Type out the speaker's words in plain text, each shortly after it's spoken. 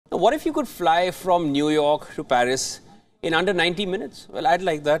what if you could fly from New York to Paris in under 90 minutes? Well, I'd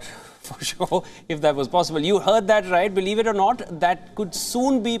like that for sure if that was possible. You heard that right. Believe it or not, that could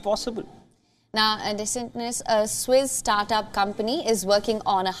soon be possible. Now, Destinus, a Swiss startup company, is working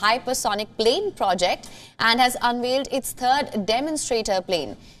on a hypersonic plane project and has unveiled its third demonstrator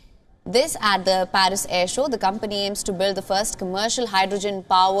plane. This at the Paris Air Show. The company aims to build the first commercial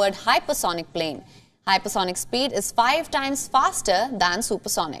hydrogen-powered hypersonic plane. Hypersonic speed is 5 times faster than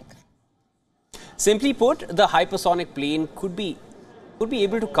supersonic. Simply put, the hypersonic plane could be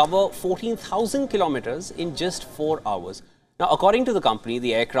able to cover 14,000 kilometers in just 4 hours. Now, according to the company,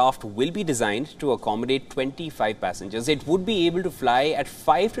 the aircraft will be designed to accommodate 25 passengers. It would be able to fly at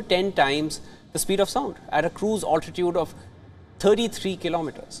 5 to 10 times the speed of sound at a cruise altitude of 33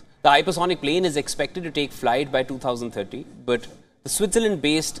 kilometers. The hypersonic plane is expected to take flight by 2030, but the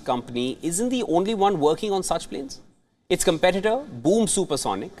Switzerland-based company isn't the only one working on such planes. Its competitor, Boom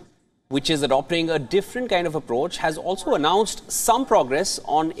Supersonic, which is adopting a different kind of approach, has also announced some progress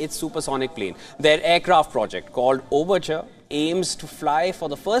on its supersonic plane. Their aircraft project, called Overture, aims to fly for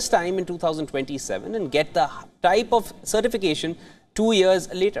the first time in 2027 and get the type of certification 2 years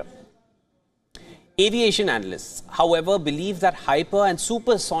later. Aviation analysts, however, believe that hyper and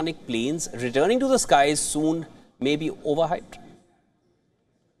supersonic planes returning to the skies soon may be overhyped.